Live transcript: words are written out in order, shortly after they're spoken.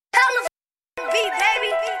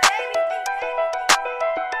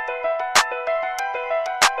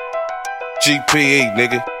GPE,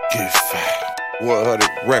 nigga. Get fat. 100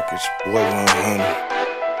 records, boy,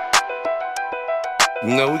 100.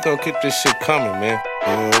 You know, we gon' keep this shit coming, man.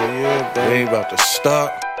 Yeah, baby. We ain't about to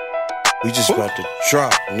stop. We just about to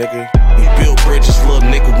drop, nigga. We build bridges, little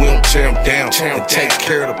nigga, we don't tear them down. And take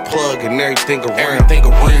care of the plug and everything around. You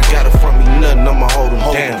got it from me, nothing, I'ma hold them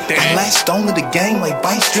down. I latched onto the game like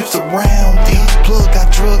vice strips around. Yeah. Plug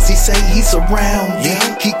got drugs, he say he's around.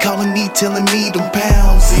 Yeah. He calling me, telling me them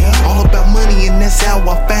pounds. Yeah. All about money and that's how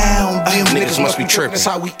I found them. Niggas must be tripping, that's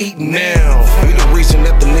how we eatin' now. We the reason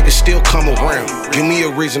that the niggas still come around. Give me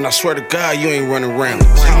a reason, I swear to God, you ain't running around.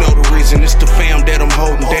 You know the reason, it's the fam that I'm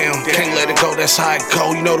holding down. Can't let it go, that's how it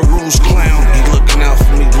go, you know the rules, clown. He looking out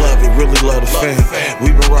for me, love it, really love the fam.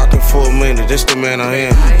 We been rocking for a minute, this the man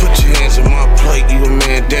I am. Put your hands in my plate, you a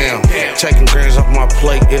man down. Taking grams off my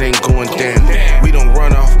plate, it ain't going down. We don't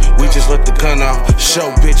run off, we just let the gun off.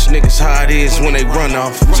 Show bitch niggas how it is when they run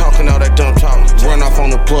off. Talking all that dumb talk, run off on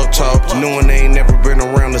the plug talk. Knowing they ain't never been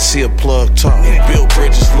around to see a plug talk. We build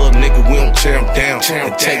bridges, little nigga, we don't tear them down.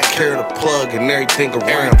 And take care of the plug and everything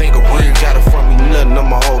around. You got it from me, nothing,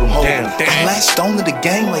 I'ma hold them down. I latched onto the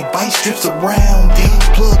game like vice strips around. Yeah.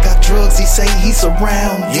 Plug got drugs, he say he's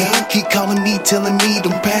around. Yeah. He calling me, telling me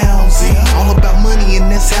them pounds. Yeah. All about money and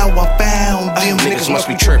that's how I found them. Niggas must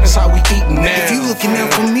be tripping, that's how we eatin' now. If you looking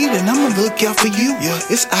out for me, then I'ma look out for you. Yeah.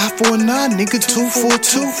 It's I for a 9, nigga, 2 for a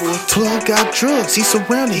 2. Plug got drugs, he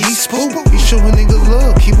surrounded, he spook. He show a nigga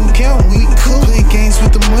love, keep him counting, we cool. Play games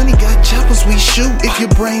with the money, got choppers, we shoot. If your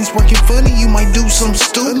brain's working funny, you might do some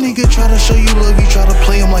stupid. A nigga try to show you love, you try to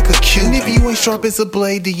play him like a cue. And if you ain't sharp as a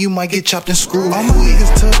blade, then you might get chopped and screwed. All my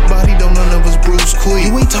niggas tough body, don't none of us bruise quick.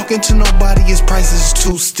 You ain't talking to nobody, his prices is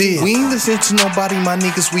too stiff. We ain't listening to nobody, my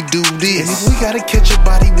niggas, we do this. And if we gotta catch a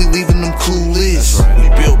body, we leaving them clueless. We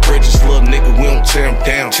build bridges, little nigga, we don't tear them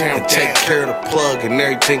down. And take care of the plug and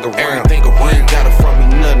everything around. You got it from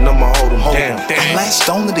me, nothing, I'ma hold them down. I latched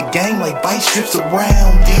onto the game like vice strips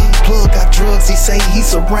around. Yeah. Plug got drugs, he say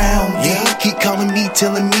he's around. Yeah. He calling me,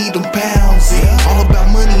 telling me them pounds. Yeah. All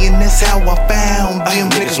about money and that's how I found them.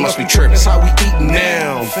 Niggas must be tripping, that's how we eatin'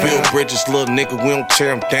 now. Build bridges, little nigga, we don't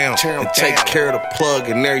tear them down. And take care of the plug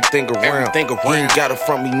and everything around. You ain't got it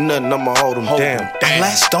from me, nothing, I'ma hold them down. I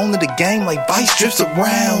latched onto the game like vice strips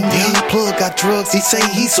around. Yeah. Plug got drugs, he say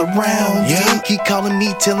he's around. Yeah. He calling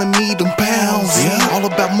me, telling me them pounds. Yeah. All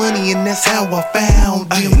about money and that's how I found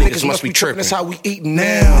them. Niggas must be tripping, that's how we eatin'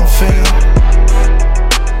 now, fam.